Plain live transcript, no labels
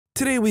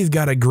Today we've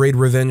got a great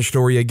revenge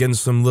story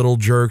against some little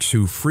jerks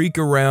who freak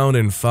around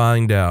and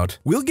find out.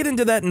 We'll get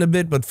into that in a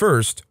bit, but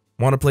first,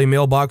 want to play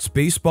mailbox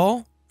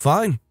baseball?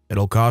 Fine,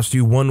 it'll cost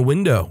you one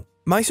window.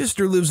 My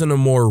sister lives in a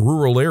more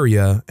rural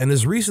area and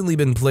has recently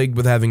been plagued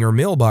with having her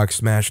mailbox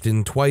smashed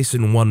in twice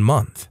in 1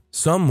 month.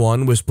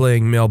 Someone was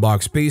playing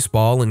mailbox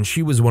baseball and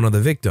she was one of the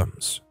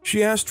victims.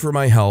 She asked for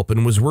my help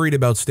and was worried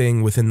about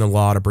staying within the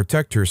law to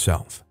protect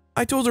herself.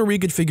 I told her we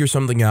could figure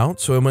something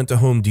out, so I went to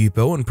Home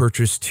Depot and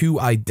purchased 2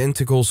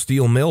 identical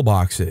steel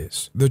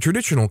mailboxes, the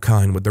traditional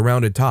kind with the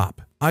rounded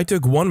top. I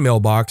took one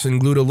mailbox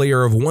and glued a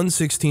layer of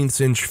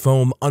 1/16"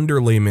 foam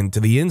underlayment to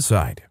the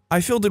inside.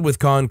 I filled it with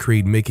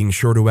concrete, making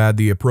sure to add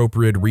the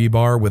appropriate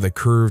rebar with a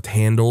curved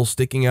handle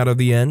sticking out of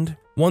the end.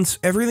 Once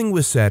everything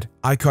was set,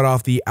 I cut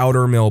off the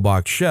outer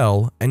mailbox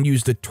shell and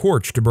used a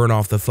torch to burn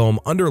off the foam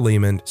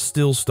underlayment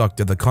still stuck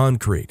to the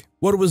concrete.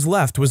 What was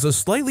left was a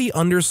slightly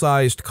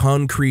undersized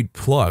concrete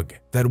plug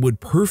that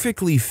would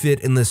perfectly fit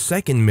in the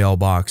second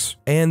mailbox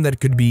and that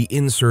could be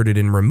inserted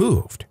and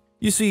removed.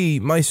 You see,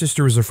 my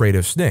sister is afraid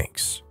of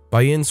snakes.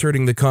 By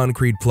inserting the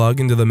concrete plug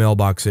into the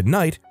mailbox at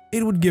night,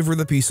 it would give her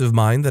the peace of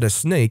mind that a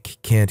snake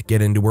can't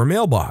get into her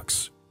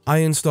mailbox. I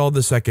installed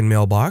the second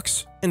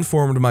mailbox,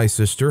 informed my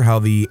sister how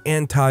the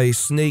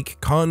anti-snake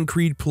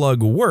concrete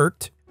plug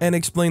worked, and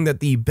explained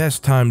that the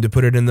best time to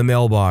put it in the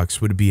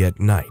mailbox would be at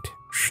night.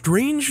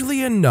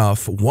 Strangely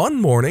enough, one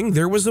morning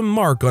there was a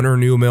mark on her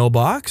new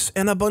mailbox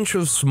and a bunch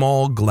of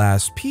small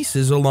glass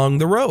pieces along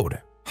the road.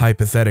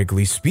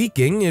 Hypothetically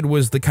speaking, it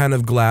was the kind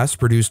of glass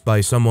produced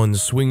by someone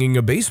swinging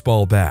a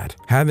baseball bat,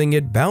 having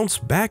it bounce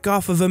back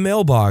off of a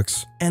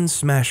mailbox, and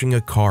smashing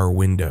a car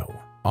window.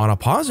 On a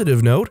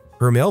positive note,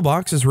 her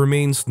mailbox has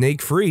remained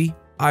snake-free.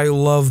 I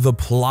love the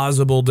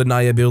plausible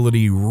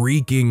deniability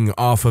reeking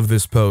off of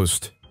this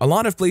post. A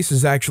lot of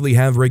places actually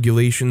have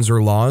regulations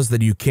or laws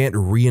that you can't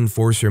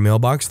reinforce your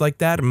mailbox like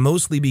that,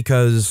 mostly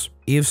because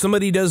if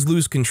somebody does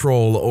lose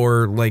control,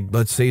 or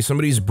let's say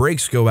somebody's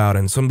brakes go out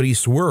and somebody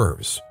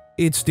swerves,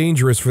 it's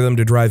dangerous for them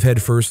to drive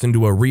headfirst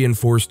into a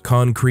reinforced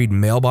concrete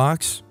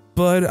mailbox.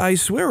 But I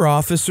swear,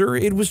 officer,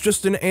 it was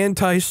just an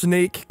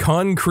anti-snake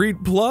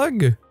concrete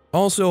plug.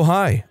 Also,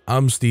 hi,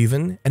 I'm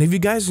Steven, and if you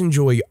guys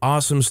enjoy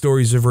awesome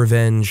stories of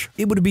revenge,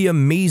 it would be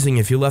amazing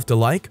if you left a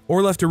like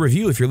or left a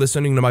review if you're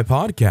listening to my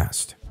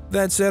podcast.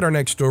 That said, our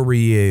next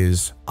story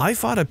is, I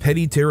fought a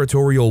petty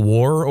territorial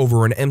war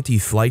over an empty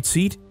flight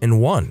seat and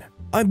won.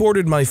 I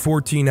boarded my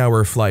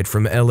 14-hour flight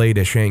from LA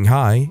to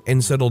Shanghai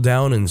and settled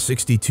down in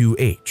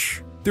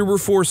 62H. There were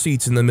 4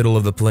 seats in the middle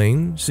of the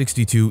plane,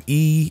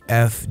 62E,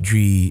 F,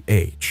 G,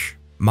 H.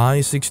 My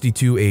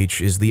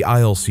 62H is the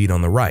aisle seat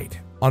on the right.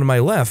 On my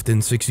left in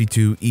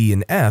 62E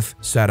and F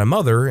sat a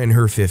mother in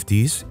her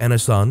 50s and a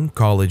son,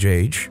 college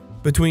age.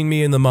 Between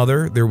me and the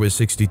mother, there was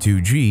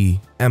 62G,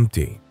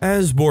 empty.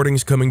 As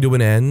boarding's coming to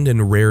an end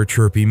in rare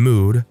chirpy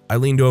mood, I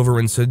leaned over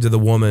and said to the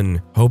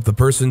woman, "Hope the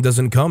person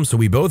doesn't come so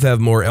we both have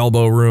more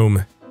elbow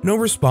room." No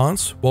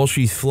response while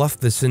she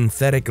fluffed the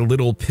synthetic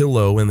little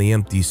pillow in the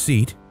empty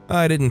seat.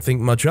 I didn't think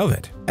much of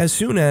it. As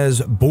soon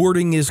as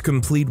boarding is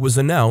complete was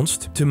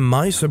announced, to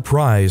my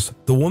surprise,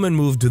 the woman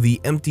moved to the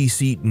empty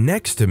seat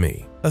next to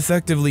me,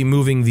 effectively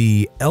moving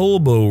the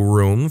elbow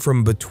room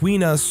from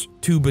between us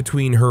to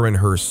between her and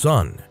her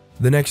son.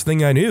 The next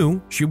thing I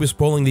knew, she was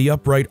pulling the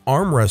upright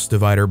armrest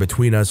divider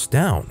between us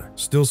down.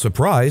 Still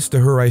surprised, to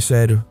her I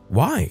said,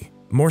 "Why?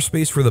 More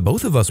space for the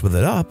both of us with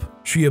it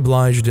up." She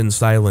obliged in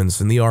silence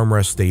and the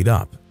armrest stayed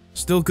up.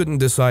 Still couldn't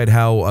decide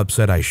how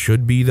upset I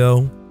should be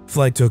though.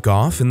 Flight took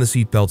off and the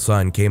seatbelt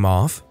sign came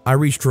off. I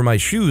reached for my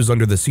shoes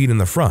under the seat in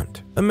the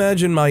front.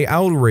 Imagine my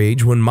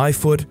outrage when my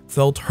foot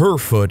felt her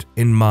foot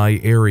in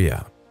my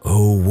area.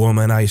 "Oh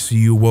woman, I see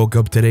you woke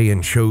up today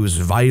and chose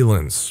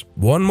violence."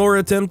 One more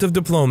attempt of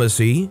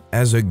diplomacy,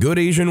 as a good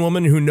Asian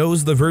woman who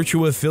knows the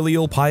virtue of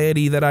filial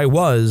piety that I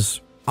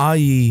was,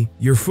 i.e.,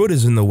 your foot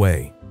is in the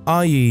way,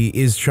 i.e.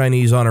 is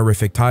Chinese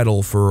honorific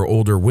title for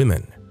older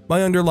women.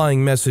 My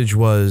underlying message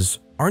was,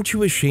 "Aren't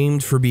you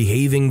ashamed for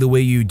behaving the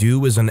way you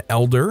do as an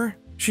elder?"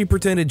 She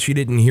pretended she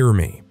didn't hear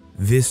me.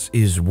 This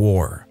is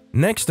war.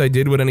 Next, I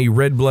did what any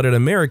red-blooded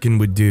American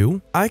would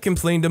do. I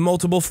complained to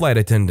multiple flight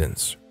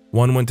attendants.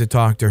 One went to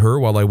talk to her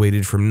while I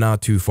waited from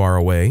not too far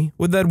away.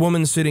 With that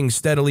woman sitting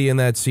steadily in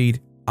that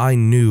seat, I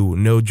knew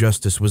no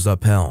justice was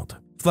upheld.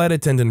 Flight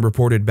attendant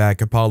reported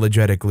back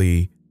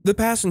apologetically, "The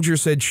passenger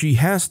said she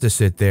has to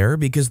sit there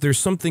because there's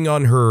something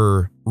on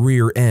her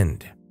rear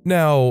end."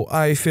 Now,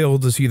 I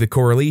failed to see the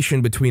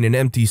correlation between an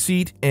empty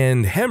seat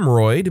and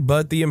hemorrhoid,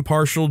 but the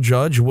impartial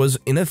judge was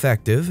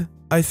ineffective.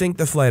 I think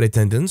the flight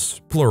attendants,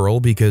 plural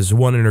because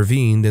one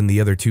intervened and the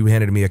other 2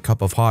 handed me a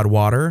cup of hot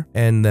water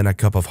and then a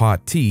cup of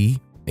hot tea,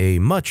 a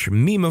much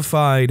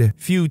memified,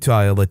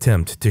 futile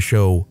attempt to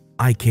show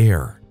I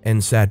care,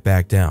 and sat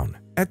back down.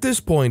 At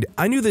this point,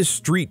 I knew this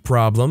street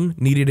problem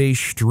needed a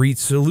street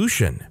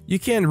solution. You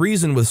can't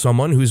reason with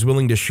someone who's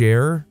willing to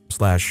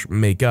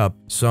share/make up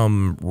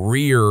some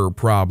rear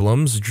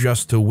problems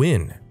just to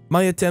win.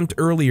 My attempt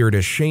earlier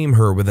to shame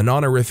her with an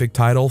honorific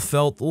title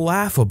felt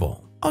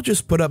laughable. I'll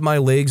just put up my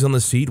legs on the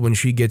seat when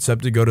she gets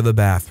up to go to the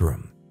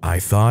bathroom. I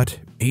thought,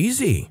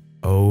 easy.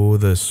 Oh,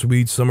 the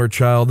sweet summer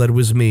child that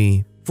was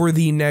me. For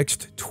the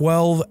next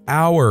 12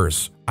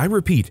 hours, I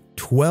repeat,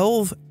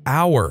 12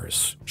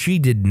 hours, she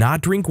did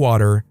not drink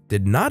water,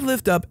 did not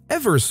lift up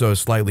ever so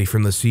slightly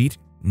from the seat,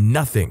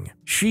 nothing.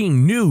 She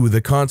knew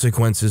the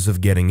consequences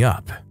of getting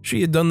up. She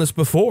had done this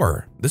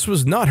before. This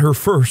was not her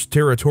first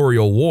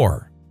territorial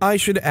war. I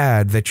should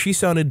add that she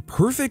sounded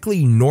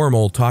perfectly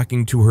normal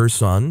talking to her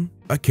son,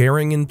 a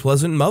caring and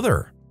pleasant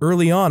mother.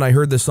 Early on, I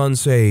heard the son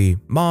say,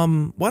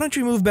 "Mom, why don't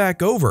you move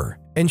back over?"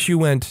 And she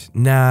went,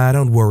 "Nah,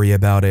 don't worry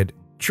about it."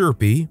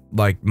 Chirpy,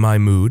 like my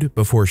mood,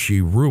 before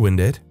she ruined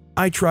it.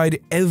 I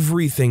tried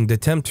everything to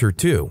tempt her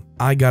to.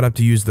 I got up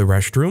to use the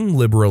restroom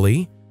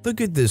liberally.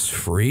 Look at this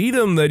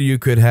freedom that you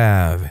could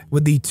have.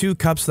 With the 2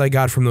 cups I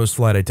got from those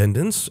flight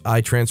attendants, I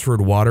transferred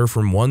water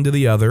from one to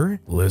the other.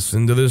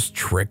 Listen to this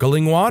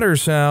trickling water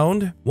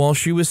sound. While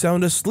she was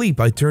sound asleep,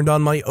 I turned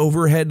on my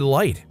overhead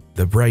light.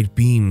 The bright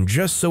beam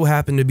just so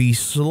happened to be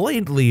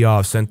slightly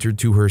off-centered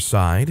to her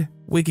side.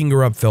 Waking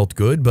her up felt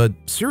good, but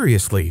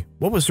seriously,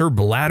 what was her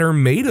bladder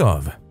made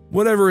of?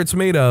 Whatever it's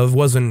made of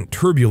wasn't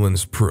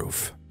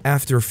turbulence-proof.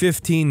 After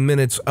 15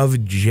 minutes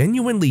of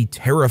genuinely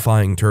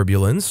terrifying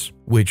turbulence,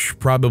 which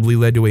probably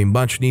led to a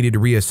much-needed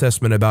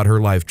reassessment about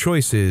her life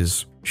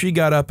choices, she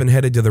got up and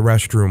headed to the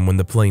restroom when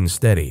the plane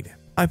steadied.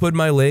 I put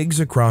my legs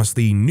across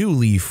the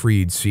newly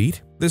freed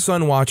seat. The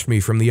son watched me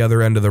from the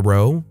other end of the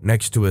row,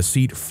 next to a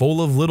seat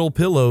full of little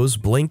pillows,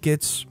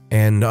 blankets,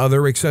 and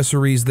other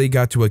accessories they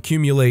got to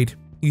accumulate.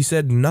 He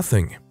said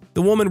nothing.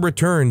 The woman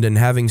returned, and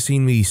having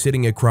seen me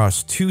sitting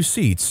across 2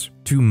 seats,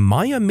 to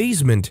my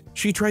amazement,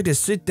 she tried to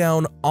sit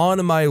down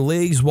on my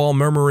legs while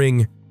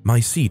murmuring, "My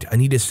seat, I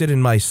need to sit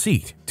in my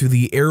seat," to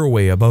the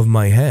airway above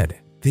my head.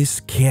 This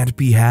can't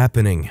be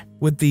happening.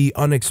 With the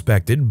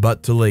unexpected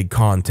butt-to-leg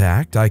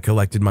contact, I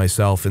collected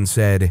myself and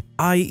said,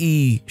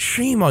 "I.e.,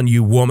 shame on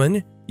you,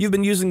 woman. You've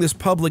been using this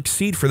public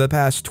seat for the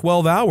past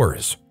 12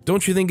 hours.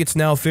 Don't you think it's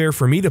now fair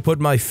for me to put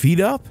my feet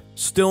up?"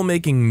 Still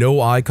making no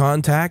eye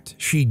contact,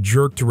 she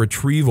jerked to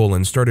retrieval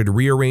and started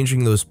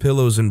rearranging those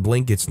pillows and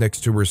blankets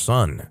next to her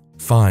son.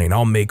 "Fine,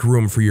 I'll make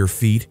room for your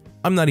feet.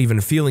 I'm not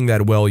even feeling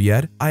that well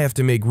yet. I have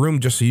to make room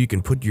just so you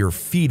can put your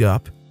feet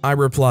up." I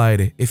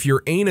replied, "If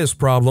your anus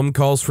problem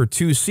calls for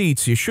 2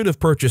 seats, you should have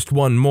purchased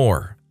 1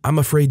 more. "I'm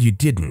afraid you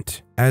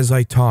didn't." As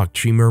I talked,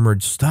 she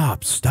murmured,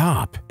 "Stop,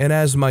 stop." And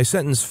as my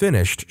sentence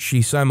finished,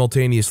 she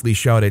simultaneously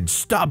shouted,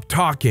 "Stop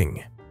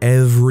talking."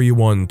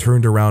 Everyone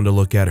turned around to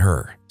look at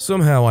her.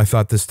 Somehow I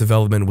thought this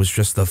development was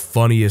just the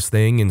funniest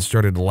thing and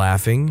started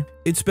laughing.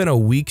 It's been a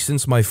week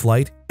since my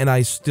flight, and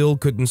I still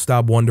couldn't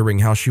stop wondering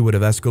how she would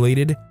have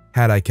escalated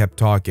had I kept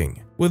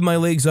talking. With my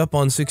legs up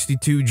on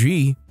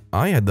 62G,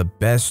 I had the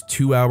best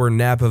 2-hour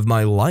nap of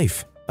my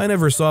life. I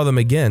never saw them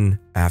again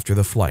after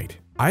the flight.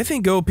 I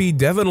think OP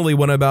definitely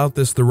went about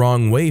this the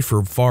wrong way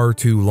for far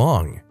too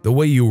long. The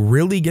way you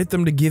really get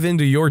them to give in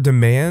to your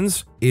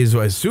demands is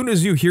as soon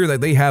as you hear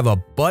that they have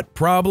a butt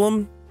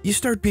problem, you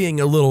start being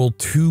a little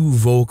too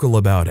vocal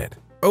about it.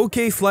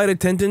 "Okay, flight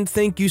attendant,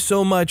 thank you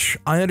so much.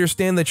 I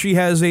understand that she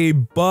has a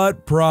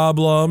butt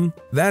problem.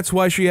 That's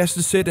why she has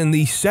to sit in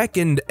the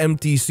second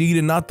empty seat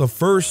and not the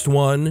first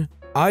one.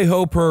 I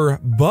hope her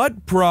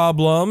butt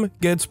problem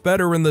gets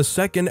better in the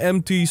second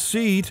empty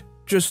seat.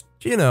 Just,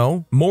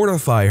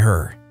 mortify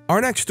her."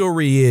 Our next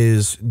story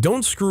is,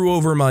 don't screw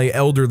over my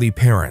elderly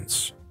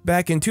parents.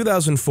 Back in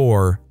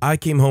 2004, I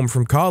came home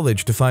from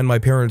college to find my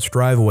parents'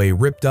 driveway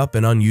ripped up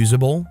and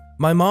unusable.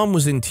 My mom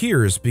was in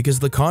tears because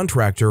the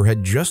contractor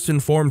had just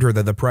informed her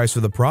that the price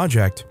of the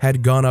project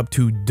had gone up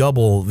to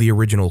double the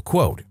original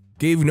quote.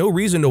 Gave no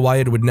reason to why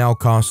it would now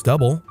cost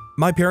double.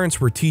 My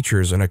parents were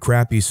teachers in a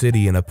crappy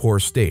city in a poor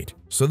state,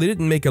 so they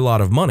didn't make a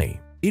lot of money.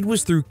 It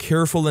was through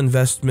careful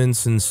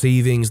investments and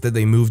savings that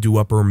they moved to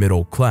upper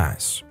middle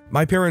class.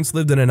 My parents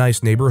lived in a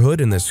nice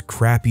neighborhood in this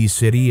crappy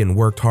city and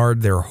worked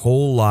hard their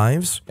whole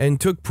lives and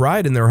took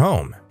pride in their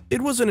home.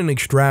 It wasn't an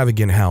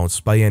extravagant house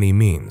by any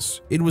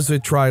means. It was a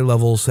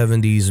tri-level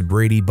 70s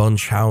Brady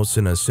Bunch house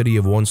in a city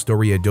of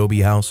 1-story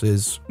adobe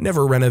houses,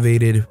 never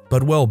renovated,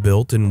 but well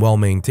built and well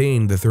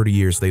maintained the 30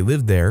 years they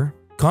lived there.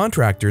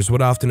 Contractors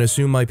would often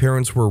assume my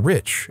parents were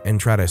rich and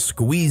try to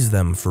squeeze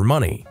them for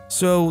money.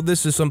 So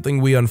this is something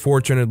we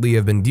unfortunately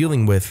have been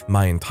dealing with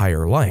my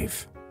entire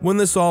life. When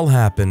this all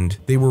happened,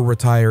 they were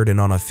retired and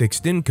on a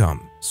fixed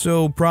income,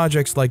 so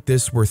projects like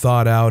this were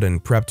thought out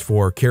and prepped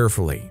for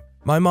carefully.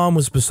 My mom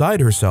was beside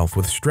herself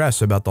with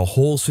stress about the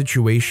whole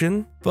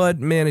situation,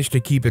 but managed to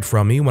keep it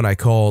from me when I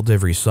called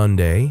every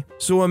Sunday.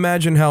 So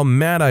imagine how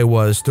mad I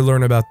was to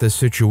learn about this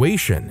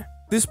situation.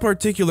 This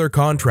particular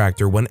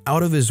contractor went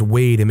out of his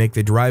way to make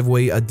the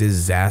driveway a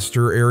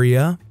disaster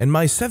area, and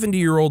my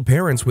 70-year-old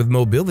parents with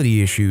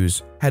mobility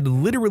issues had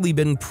literally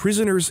been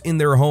prisoners in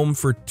their home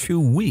for 2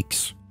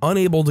 weeks,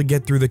 unable to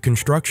get through the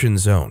construction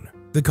zone.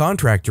 The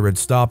contractor had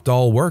stopped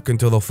all work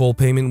until the full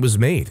payment was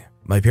made.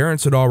 My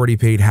parents had already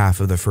paid half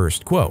of the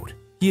first quote.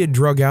 He had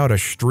drug out a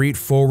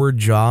straightforward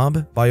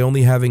job by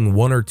only having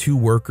 1 or 2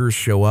 workers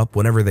show up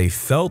whenever they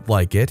felt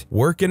like it,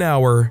 work an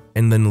hour,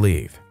 and then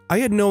leave. I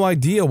had no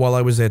idea while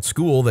I was at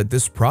school that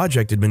this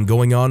project had been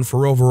going on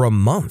for over a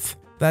month.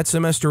 That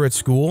semester at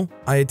school,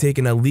 I had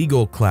taken a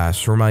legal class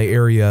for my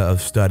area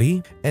of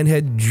study and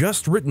had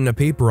just written a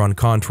paper on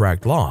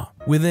contract law.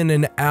 Within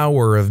an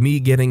hour of me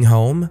getting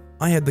home,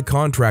 I had the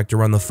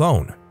contractor on the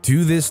phone.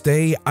 To this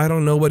day, I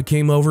don't know what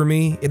came over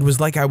me. It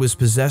was like I was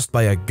possessed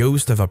by a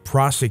ghost of a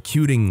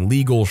prosecuting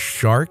legal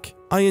shark.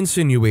 I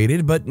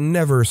insinuated, but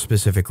never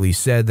specifically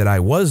said that I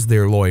was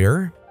their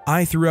lawyer.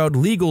 I threw out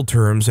legal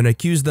terms and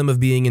accused them of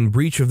being in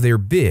breach of their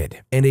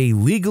bid and a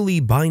legally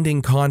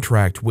binding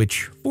contract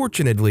which,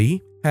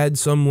 fortunately, had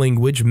some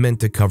language meant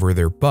to cover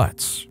their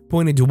butts,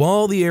 pointed to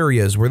all the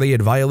areas where they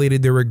had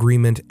violated their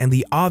agreement and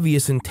the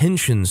obvious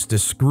intentions to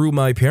screw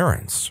my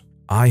parents.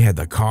 I had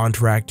the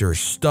contractor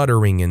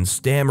stuttering and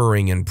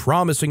stammering and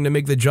promising to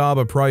make the job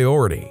a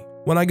priority.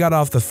 When I got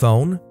off the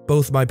phone,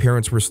 both my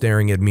parents were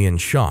staring at me in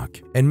shock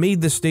and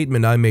made the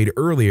statement I made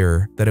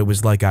earlier that it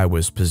was like I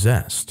was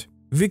possessed.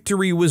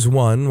 Victory was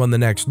won when the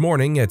next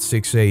morning at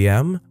 6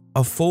 a.m.,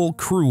 a full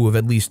crew of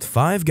at least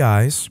 5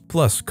 guys,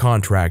 plus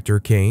contractor,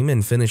 came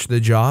and finished the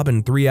job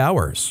in 3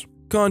 hours.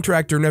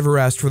 Contractor never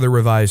asked for the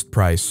revised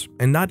price,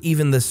 and not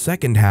even the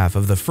second half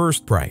of the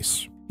first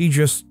price. He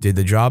just did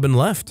the job and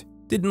left.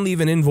 Didn't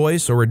leave an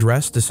invoice or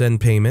address to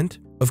send payment.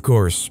 Of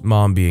course,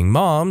 mom being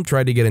mom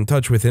tried to get in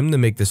touch with him to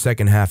make the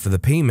second half of the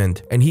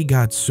payment, and he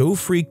got so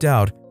freaked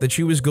out that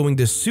she was going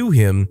to sue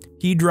him,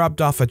 he dropped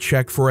off a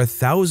check for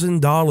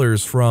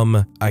 $1,000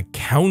 from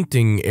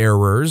accounting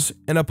errors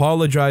and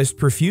apologized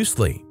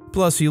profusely.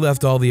 Plus, he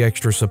left all the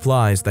extra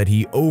supplies that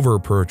he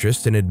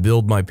over-purchased and had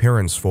billed my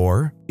parents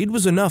for. It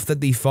was enough that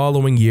the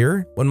following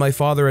year, when my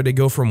father had to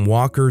go from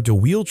walker to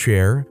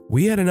wheelchair,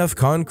 we had enough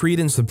concrete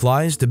and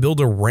supplies to build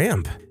a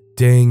ramp.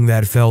 Dang,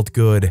 that felt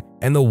good.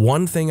 And the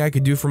one thing I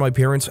could do for my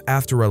parents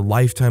after a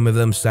lifetime of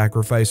them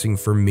sacrificing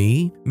for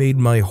me made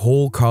my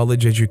whole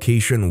college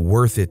education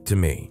worth it to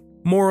me.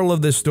 Moral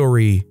of this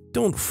story,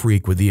 don't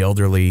freak with the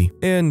elderly,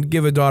 and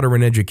give a daughter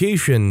an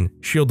education,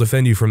 she'll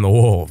defend you from the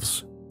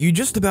wolves. You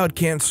just about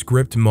can't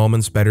script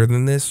moments better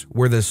than this,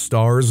 where the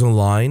stars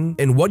align,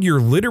 and what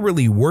you're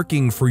literally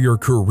working for your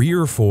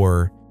career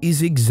for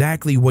is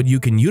exactly what you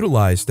can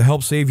utilize to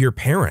help save your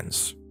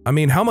parents. I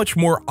mean, how much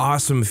more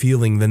awesome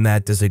feeling than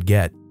that does it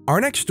get?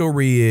 Our next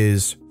story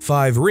is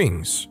 5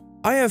 rings.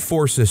 I have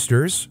 4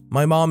 sisters.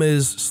 My mom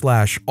is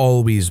 /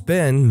 always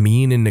been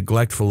mean and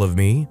neglectful of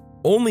me.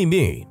 Only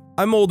me.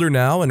 I'm older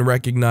now and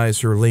recognize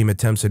her lame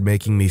attempts at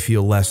making me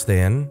feel less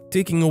than.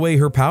 Taking away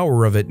her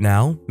power of it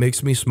now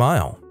makes me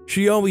smile.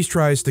 She always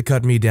tries to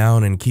cut me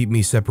down and keep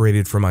me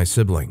separated from my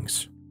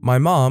siblings. My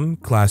mom,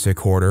 classic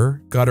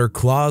hoarder, got her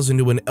claws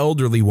into an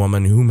elderly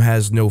woman whom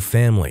has no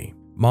family.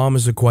 Mom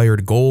has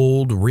acquired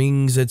gold,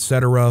 rings,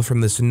 etc.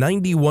 from this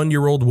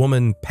 91-year-old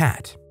woman,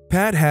 Pat.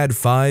 Pat had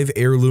 5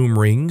 heirloom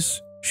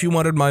rings. She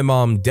wanted my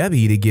mom,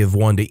 Debbie, to give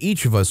one to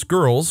each of us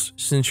girls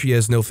since she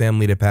has no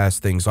family to pass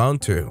things on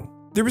to.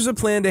 There was a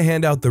plan to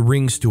hand out the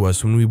rings to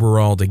us when we were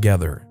all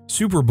together.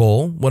 Super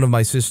Bowl, one of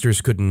my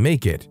sisters couldn't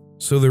make it,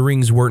 so the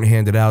rings weren't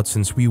handed out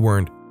since we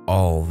weren't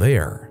all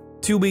there.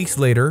 2 weeks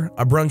later,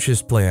 a brunch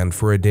is planned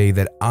for a day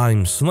that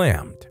I'm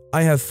slammed.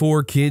 I have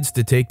 4 kids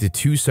to take to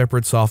 2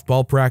 separate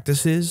softball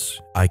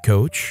practices. I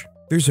coach.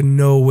 There's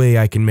no way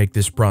I can make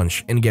this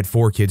brunch and get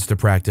 4 kids to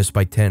practice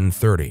by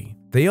 10:30.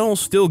 They all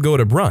still go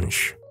to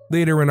brunch.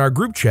 Later in our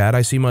group chat,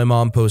 I see my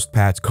mom post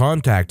Pat's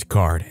contact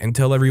card and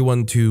tell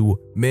everyone to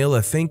mail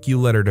a thank you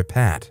letter to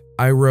Pat.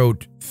 I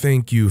wrote,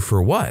 "Thank you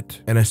for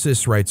what?" and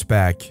Assist writes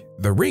back,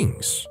 "The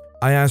rings."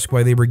 I ask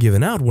why they were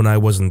given out when I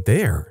wasn't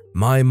there.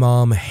 My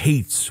mom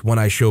hates when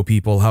I show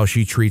people how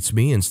she treats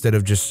me instead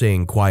of just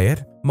saying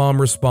quiet.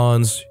 Mom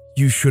responds,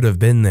 "You should have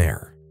been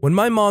there." When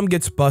my mom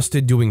gets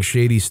busted doing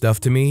shady stuff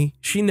to me,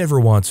 she never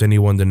wants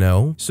anyone to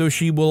know, so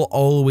she will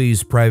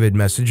always private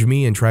message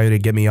me and try to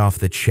get me off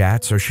the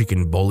chat so she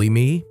can bully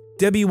me.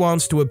 Debbie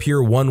wants to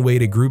appear one way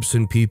to groups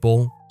and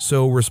people,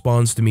 so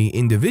responds to me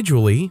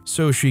individually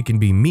so she can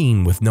be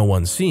mean with no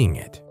one seeing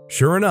it.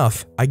 Sure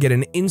enough, I get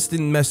an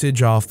instant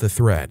message off the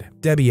thread,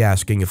 Debbie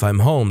asking if I'm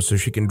home so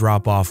she can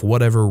drop off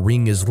whatever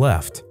ring is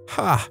left.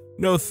 Ha!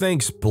 No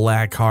thanks,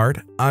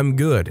 Blackheart. I'm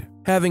good.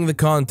 Having the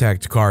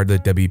contact card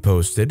that Debbie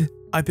posted,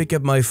 I pick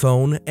up my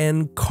phone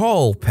and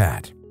call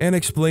Pat and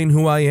explain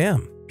who I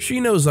am.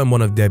 She knows I'm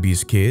one of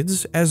Debbie's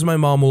kids, as my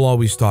mom will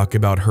always talk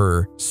about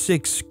her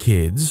 6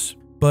 kids,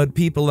 but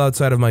people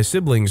outside of my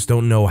siblings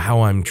don't know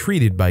how I'm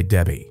treated by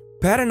Debbie.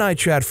 Pat and I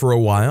chat for a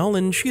while,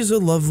 and she's a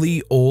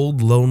lovely,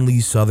 old,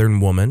 lonely Southern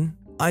woman.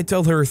 I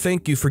tell her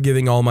thank you for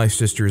giving all my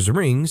sisters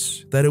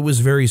rings, that it was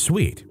very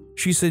sweet.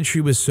 She said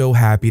she was so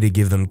happy to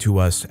give them to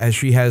us as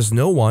she has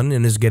no one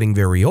and is getting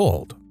very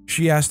old.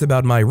 She asked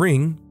about my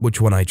ring,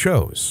 which one I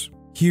chose.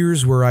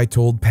 Here's where I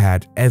told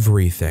Pat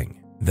everything.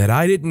 That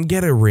I didn't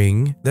get a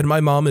ring, that my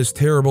mom is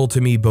terrible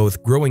to me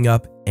both growing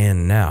up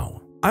and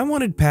now. I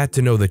wanted Pat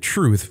to know the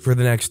truth for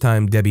the next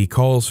time Debbie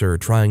calls her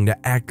trying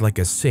to act like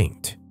a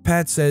saint.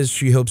 Pat says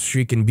she hopes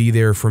she can be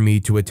there for me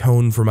to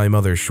atone for my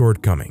mother's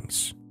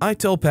shortcomings. I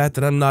tell Pat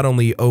that I'm not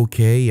only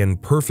okay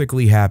and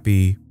perfectly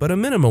happy, but a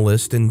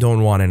minimalist and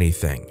don't want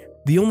anything.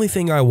 The only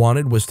thing I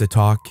wanted was to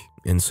talk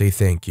and say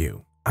thank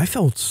you. I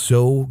felt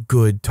so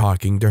good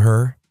talking to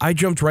her. I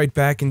jumped right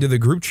back into the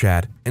group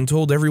chat and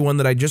told everyone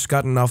that I'd just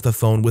gotten off the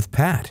phone with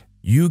Pat.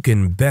 You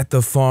can bet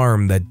the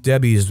farm that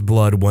Debbie's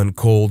blood went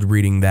cold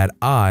reading that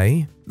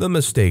I, the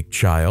mistake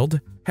child,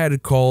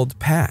 had called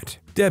Pat.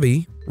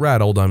 Debbie,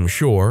 rattled I'm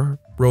sure,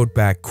 wrote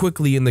back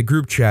quickly in the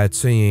group chat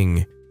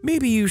saying,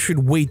 maybe you should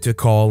wait to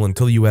call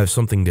until you have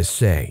something to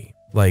say.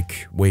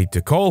 Like, wait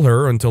to call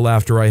her until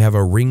after I have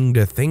a ring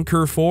to thank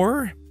her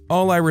for?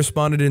 All I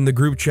responded in the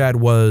group chat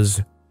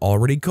was,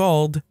 already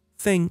called,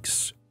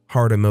 thanks,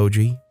 heart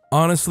emoji.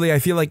 Honestly, I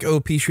feel like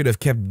OP should have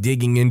kept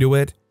digging into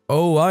it.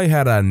 Oh, I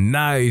had a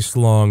nice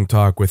long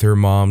talk with her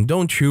mom,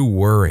 don't you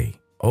worry.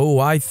 Oh,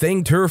 I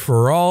thanked her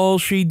for all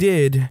she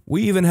did.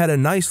 We even had a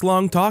nice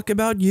long talk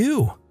about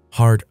you.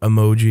 Heart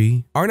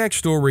emoji. Our next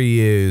story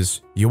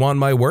is, you want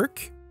my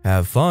work?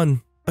 Have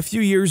fun. A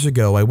few years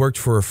ago, I worked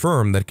for a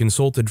firm that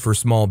consulted for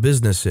small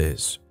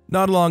businesses.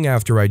 Not long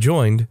after I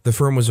joined, the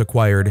firm was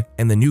acquired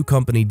and the new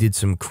company did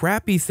some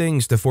crappy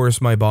things to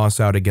force my boss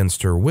out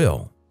against her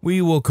will.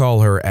 We will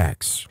call her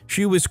X.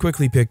 She was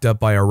quickly picked up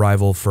by a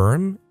rival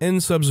firm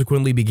and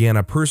subsequently began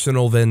a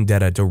personal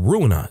vendetta to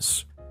ruin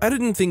us. I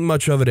didn't think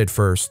much of it at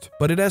first,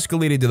 but it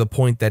escalated to the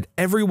point that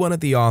everyone at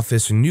the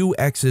office knew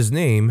X's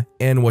name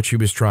and what she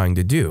was trying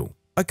to do.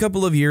 A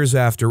couple of years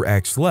after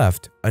X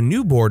left, a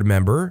new board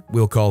member,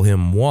 we'll call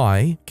him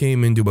Y,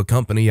 came into a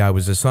company I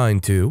was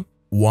assigned to.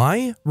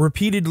 Y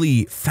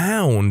repeatedly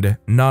found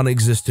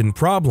non-existent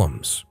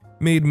problems,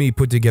 made me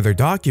put together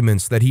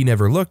documents that he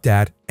never looked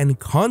at, and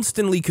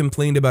constantly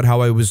complained about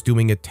how I was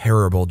doing a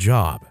terrible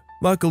job.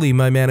 Luckily,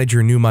 my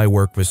manager knew my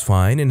work was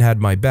fine and had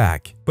my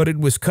back, but it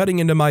was cutting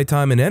into my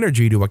time and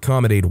energy to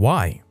accommodate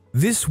Y.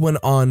 This went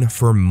on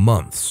for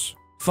months.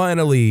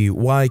 Finally,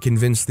 Y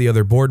convinced the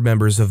other board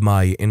members of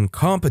my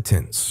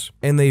incompetence,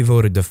 and they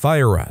voted to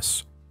fire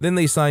us. Then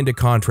they signed a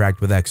contract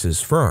with X's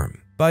firm.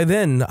 By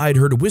then, I'd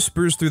heard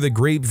whispers through the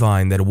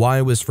grapevine that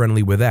Y was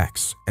friendly with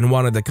X and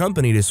wanted the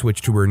company to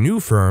switch to her new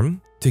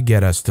firm to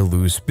get us to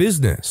lose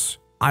business.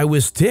 I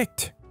was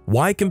ticked.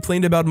 Y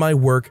complained about my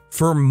work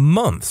for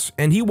months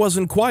and he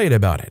wasn't quiet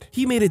about it.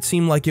 He made it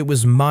seem like it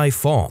was my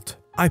fault.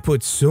 I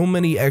put so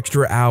many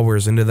extra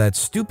hours into that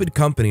stupid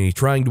company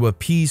trying to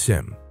appease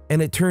him,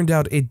 and it turned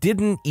out it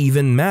didn't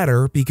even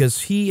matter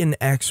because he and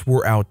X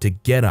were out to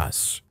get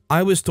us.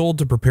 I was told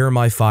to prepare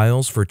my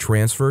files for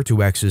transfer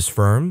to X's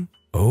firm.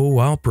 Oh,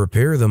 I'll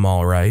prepare them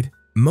all right.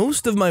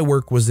 Most of my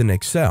work was in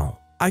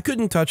Excel. I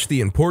couldn't touch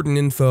the important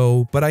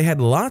info, but I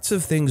had lots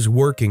of things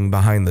working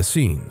behind the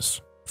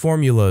scenes.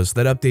 Formulas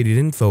that updated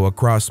info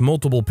across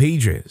multiple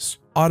pages,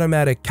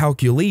 automatic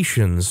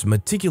calculations,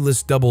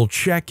 meticulous double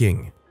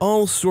checking,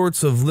 all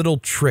sorts of little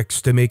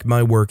tricks to make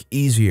my work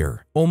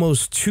easier.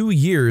 Almost 2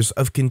 years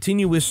of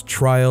continuous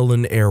trial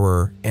and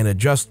error and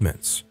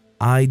adjustments.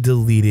 I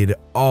deleted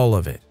all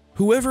of it.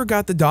 Whoever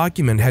got the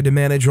document had to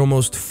manage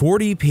almost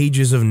 40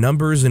 pages of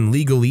numbers and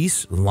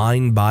legalese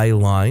line by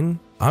line.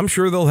 I'm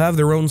sure they'll have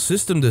their own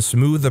system to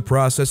smooth the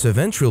process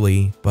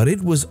eventually, but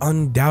it was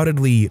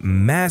undoubtedly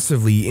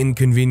massively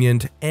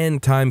inconvenient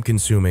and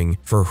time-consuming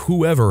for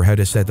whoever had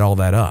to set all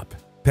that up.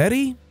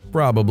 Petty?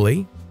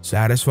 Probably.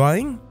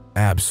 Satisfying?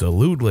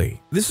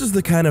 Absolutely. This is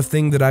the kind of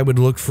thing that I would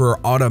look for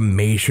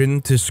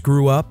automation to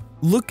screw up.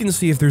 Look and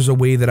see if there's a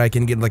way that I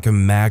can get like a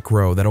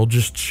macro that'll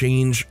just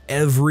change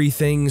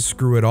everything,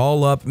 screw it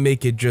all up,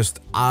 make it just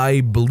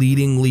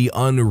eye-bleedingly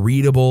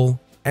unreadable.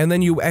 And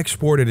then you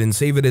export it and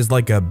save it as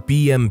like a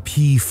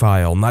BMP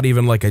file, not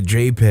even like a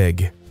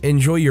JPEG.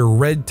 Enjoy your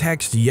red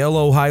text,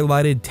 yellow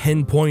highlighted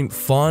 10-point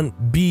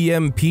font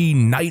BMP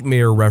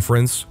nightmare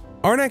reference.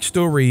 Our next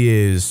story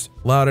is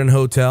Loudon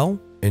Hotel.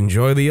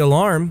 Enjoy the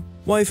alarm.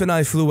 Wife and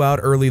I flew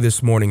out early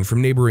this morning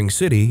from neighboring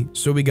city,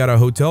 so we got a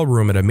hotel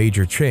room at a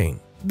major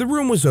chain. The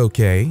room was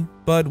okay,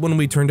 but when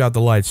we turned out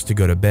the lights to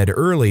go to bed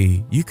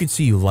early, you could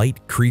see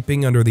light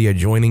creeping under the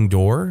adjoining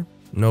door.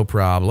 No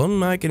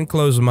problem, I can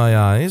close my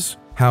eyes.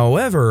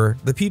 However,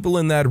 the people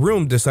in that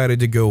room decided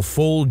to go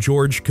full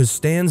George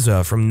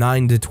Costanza from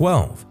 9 to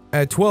 12.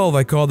 At 12,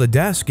 I called the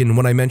desk, and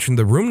when I mentioned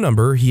the room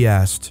number, he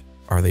asked,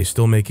 "Are they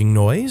still making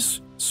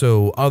noise?"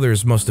 So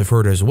others must have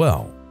heard as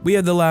well. We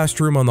had the last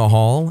room on the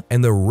hall,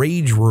 and the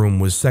rage room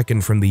was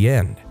second from the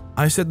end.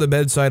 I set the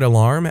bedside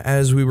alarm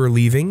as we were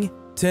leaving.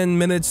 10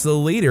 minutes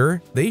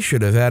later, they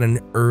should have had an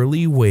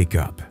early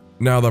wake-up.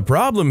 Now the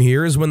problem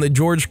here is when the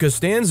George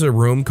Costanza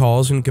room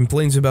calls and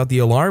complains about the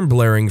alarm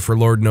blaring for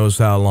Lord knows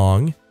how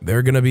long,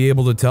 they're gonna be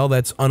able to tell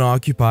that's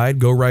unoccupied,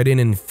 go right in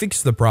and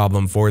fix the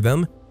problem for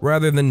them,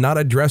 rather than not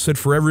address it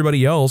for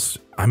everybody else.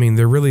 I mean,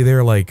 they're really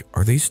there like,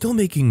 are they still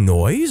making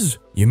noise?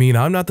 You mean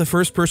I'm not the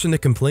first person to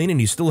complain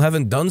and you still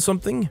haven't done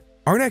something?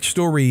 Our next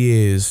story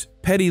is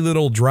Petty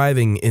Little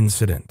Driving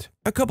Incident.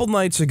 A couple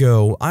nights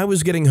ago, I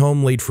was getting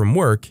home late from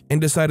work and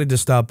decided to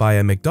stop by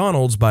a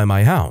McDonald's by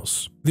my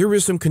house. There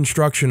was some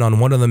construction on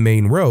one of the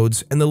main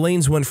roads and the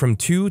lanes went from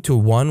 2 to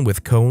 1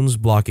 with cones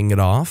blocking it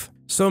off.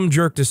 Some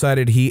jerk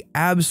decided he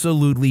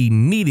absolutely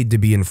needed to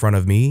be in front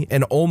of me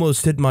and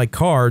almost hit my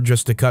car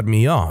just to cut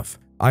me off.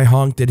 I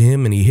honked at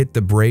him and he hit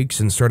the brakes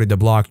and started to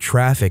block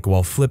traffic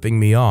while flipping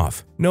me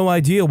off. No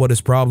idea what his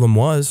problem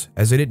was,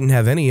 as I didn't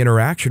have any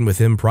interaction with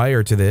him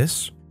prior to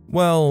this.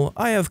 Well,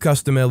 I have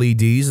custom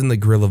LEDs in the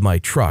grille of my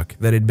truck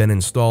that had been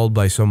installed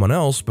by someone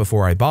else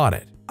before I bought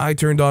it. I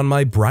turned on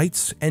my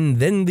brights and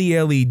then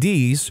the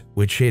LEDs,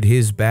 which hit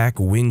his back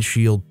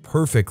windshield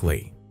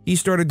perfectly. He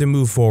started to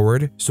move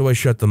forward, so I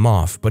shut them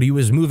off, but he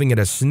was moving at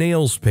a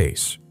snail's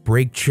pace,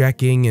 brake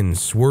checking and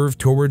swerved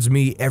towards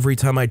me every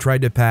time I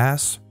tried to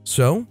pass.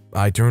 So,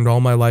 I turned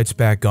all my lights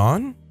back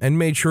on and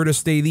made sure to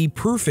stay the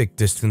perfect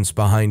distance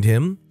behind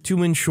him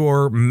to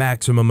ensure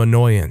maximum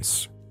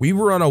annoyance. We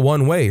were on a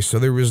one-way, so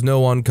there was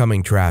no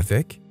oncoming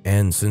traffic,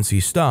 and since he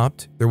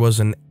stopped, there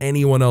wasn't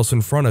anyone else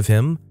in front of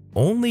him,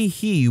 only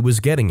he was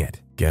getting it.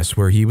 Guess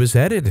where he was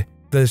headed?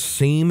 The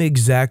same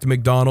exact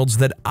McDonald's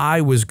that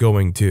I was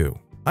going to.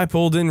 I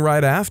pulled in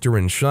right after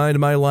and shined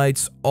my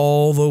lights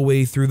all the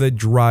way through the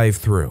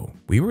drive-thru.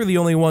 We were the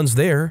only ones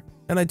there,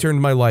 and I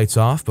turned my lights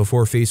off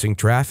before facing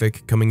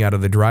traffic coming out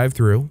of the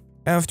drive-thru.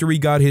 After he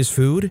got his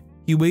food,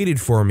 he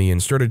waited for me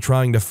and started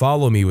trying to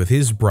follow me with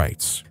his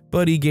brights,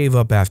 but he gave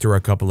up after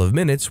a couple of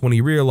minutes when he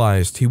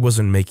realized he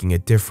wasn't making a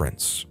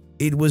difference.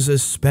 It was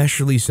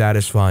especially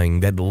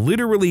satisfying that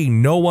literally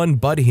no one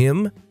but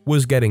him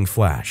was getting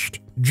flashed.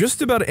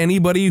 Just about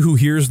anybody who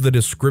hears the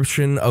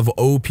description of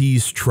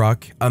OP's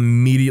truck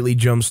immediately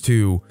jumps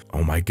to,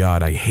 "Oh my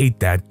god, I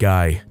hate that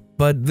guy."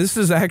 But this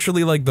is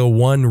actually like the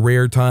one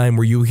rare time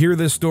where you hear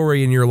this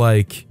story and you're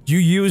like, you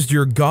used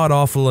your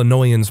god-awful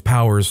annoyance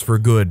powers for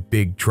good,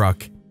 big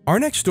truck. Our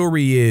next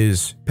story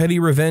is Petty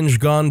Revenge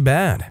Gone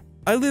Bad.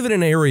 I live in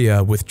an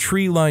area with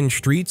tree-lined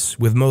streets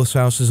with most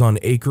houses on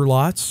acre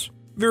lots.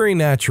 Very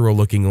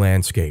natural-looking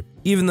landscape.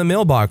 Even the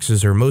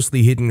mailboxes are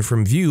mostly hidden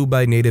from view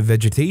by native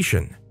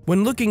vegetation.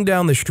 When looking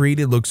down the street,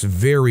 it looks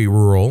very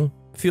rural.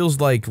 Feels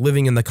like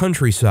living in the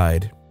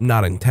countryside,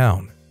 not in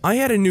town. I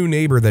had a new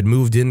neighbor that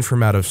moved in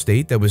from out of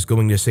state that was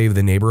going to save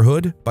the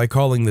neighborhood by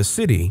calling the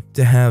city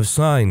to have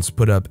signs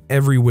put up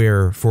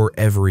everywhere for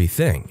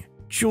everything.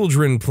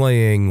 Children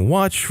playing,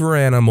 watch for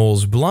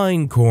animals,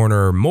 blind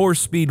corner, more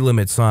speed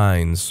limit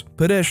signs,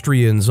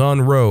 pedestrians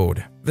on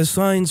road. The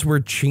signs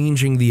were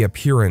changing the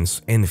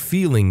appearance and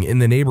feeling in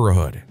the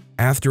neighborhood.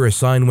 After a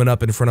sign went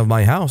up in front of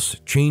my house,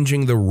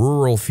 changing the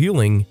rural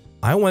feeling,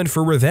 I went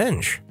for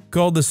revenge.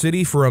 Called the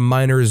city for a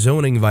minor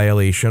zoning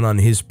violation on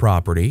his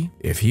property.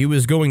 If he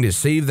was going to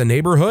save the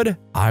neighborhood,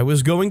 I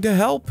was going to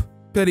help.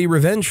 Petty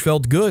revenge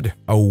felt good.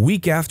 A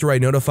week after I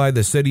notified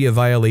the city of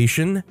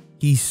violation,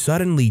 he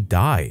suddenly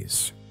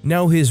dies.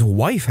 Now his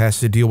wife has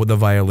to deal with the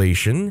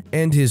violation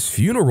and his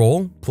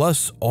funeral,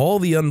 plus all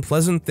the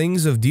unpleasant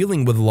things of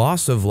dealing with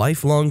loss of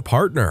lifelong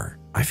partner.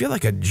 I feel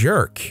like a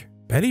jerk.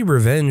 Petty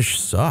revenge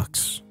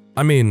sucks.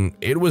 I mean,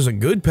 it was a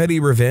good petty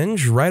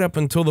revenge right up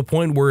until the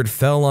point where it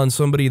fell on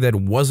somebody that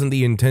wasn't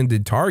the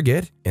intended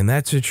target. In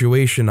that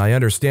situation, I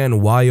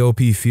understand why OP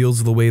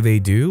feels the way they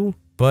do,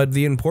 but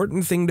the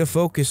important thing to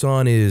focus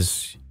on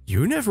is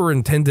you never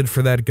intended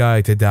for that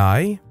guy to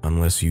die,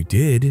 unless you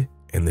did,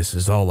 and this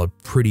is all a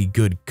pretty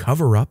good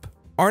cover-up.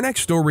 Our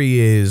next story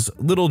is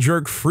Little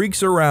Jerk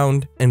Freaks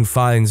Around and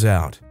Finds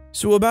Out.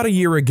 So about a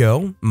year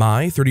ago,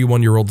 my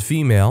 31-year-old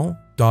female,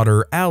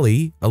 daughter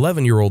Allie,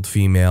 11-year-old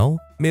female,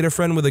 made a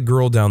friend with a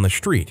girl down the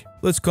street.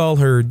 Let's call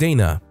her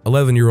Dana,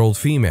 11-year-old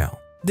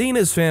female.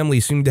 Dana's family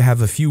seemed to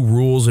have a few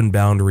rules and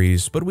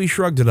boundaries, but we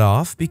shrugged it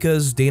off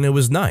because Dana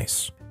was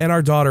nice, and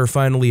our daughter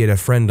finally had a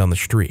friend on the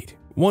street.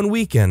 One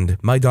weekend,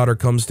 my daughter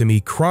comes to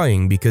me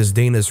crying because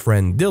Dana's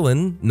friend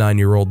Dylan,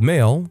 9-year-old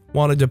male,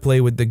 wanted to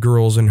play with the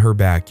girls in her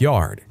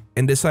backyard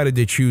and decided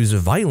to choose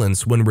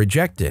violence when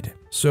rejected,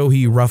 so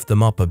he roughed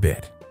them up a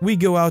bit. We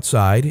go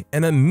outside,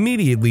 and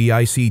immediately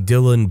I see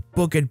Dylan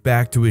book it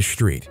back to his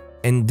street.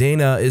 And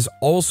Dana is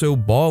also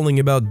bawling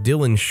about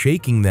Dylan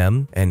shaking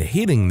them and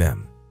hitting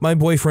them. My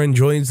boyfriend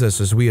joins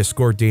us as we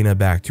escort Dana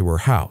back to her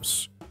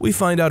house. We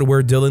find out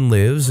where Dylan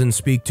lives and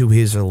speak to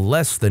his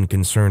less than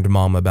concerned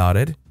mom about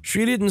it.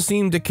 She didn't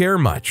seem to care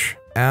much.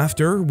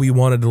 After, we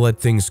wanted to let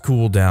things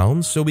cool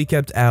down, so we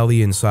kept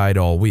Allie inside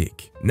all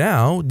week.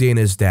 Now,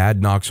 Dana's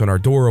dad knocks on our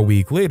door a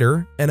week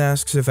later and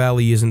asks if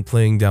Allie isn't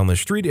playing down the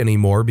street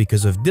anymore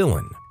because of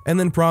Dylan, and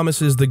then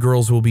promises the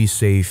girls will be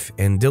safe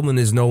and Dylan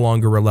is no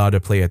longer allowed to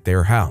play at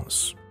their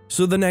house.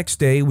 So the next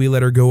day, we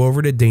let her go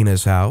over to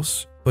Dana's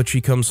house, but she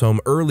comes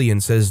home early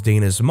and says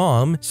Dana's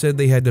mom said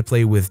they had to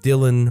play with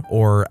Dylan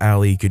or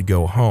Allie could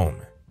go home.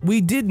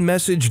 We did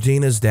message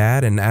Dana's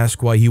dad and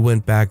ask why he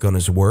went back on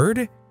his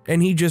word,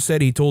 and he just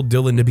said he told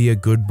Dylan to be a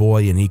good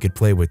boy and he could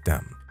play with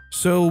them.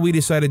 So we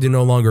decided to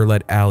no longer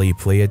let Allie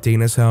play at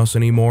Dana's house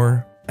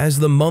anymore. As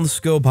the months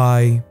go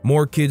by,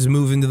 more kids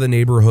move into the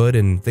neighborhood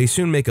and they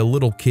soon make a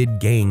little kid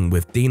gang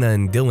with Dana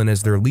and Dylan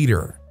as their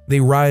leader. They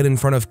ride in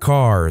front of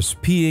cars,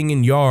 peeing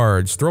in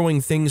yards,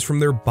 throwing things from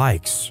their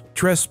bikes,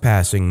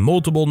 trespassing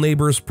multiple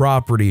neighbors'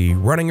 property,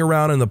 running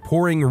around in the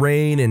pouring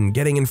rain and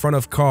getting in front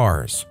of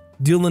cars.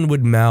 Dylan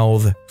would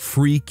mouth,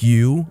 "Freak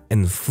you,"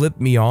 and flip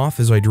me off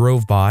as I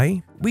drove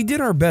by. We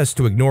did our best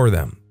to ignore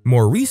them.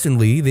 More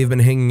recently, they've been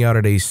hanging out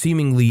at a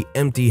seemingly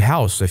empty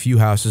house a few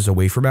houses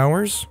away from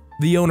ours.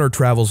 The owner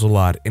travels a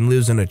lot and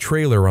lives in a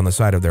trailer on the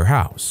side of their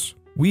house.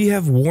 We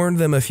have warned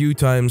them a few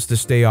times to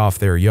stay off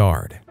their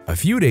yard. A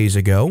few days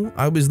ago,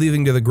 I was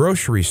leaving to the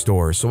grocery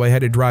store, so I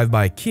had to drive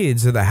by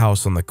kids at the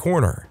house on the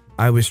corner.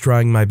 I was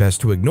trying my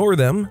best to ignore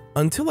them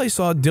until I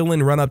saw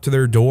Dylan run up to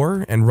their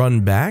door and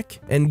run back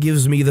and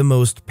gives me the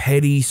most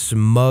petty,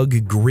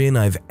 smug grin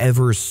I've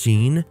ever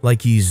seen,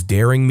 like he's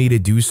daring me to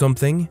do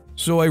something.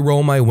 So I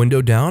roll my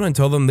window down and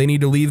tell them they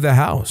need to leave the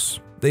house.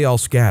 They all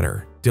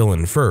scatter,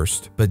 Dylan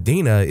first, but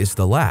Dana is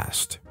the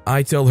last.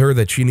 I tell her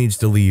that she needs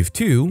to leave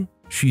too.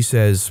 She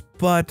says,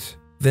 "But,"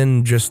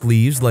 then just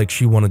leaves like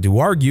she wanted to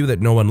argue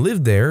that no one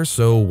lived there,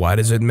 so why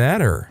does it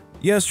matter?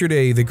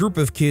 Yesterday, the group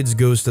of kids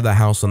goes to the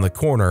house on the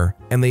corner,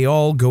 and they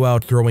all go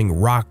out throwing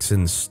rocks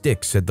and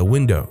sticks at the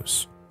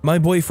windows. My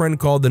boyfriend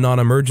called the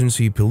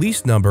non-emergency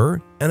police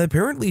number, and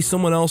apparently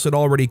someone else had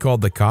already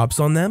called the cops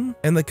on them,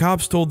 and the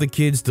cops told the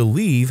kids to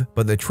leave,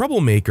 but the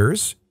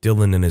troublemakers,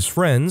 Dylan and his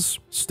friends,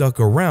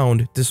 stuck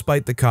around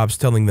despite the cops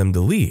telling them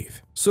to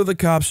leave. So the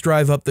cops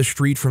drive up the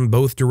street from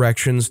both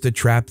directions to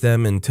trap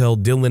them and tell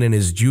Dylan and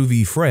his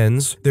juvie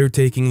friends they're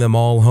taking them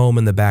all home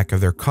in the back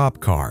of their cop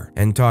car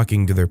and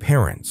talking to their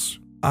parents.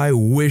 I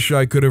wish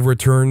I could have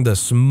returned the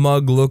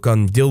smug look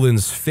on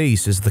Dylan's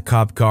face as the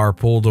cop car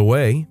pulled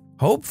away.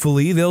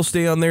 Hopefully, they'll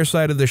stay on their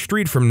side of the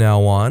street from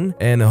now on,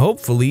 and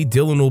hopefully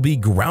Dylan will be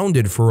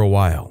grounded for a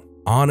while.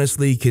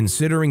 Honestly,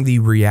 considering the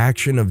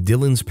reaction of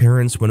Dylan's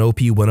parents when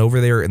OP went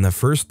over there in the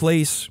first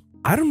place,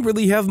 I don't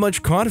really have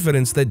much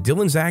confidence that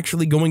Dylan's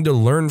actually going to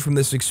learn from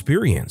this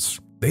experience.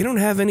 They don't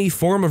have any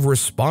form of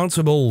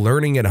responsible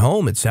learning at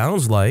home, it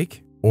sounds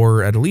like,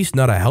 or at least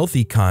not a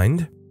healthy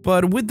kind.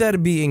 But with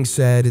that being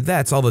said,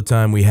 that's all the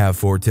time we have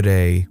for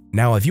today.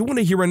 Now, if you want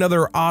to hear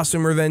another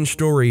awesome revenge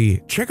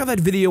story, check out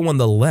that video on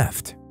the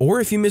left. Or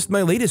if you missed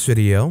my latest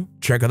video,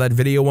 check out that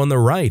video on the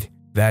right.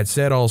 That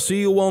said, I'll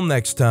see you all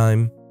next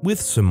time with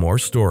some more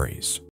stories.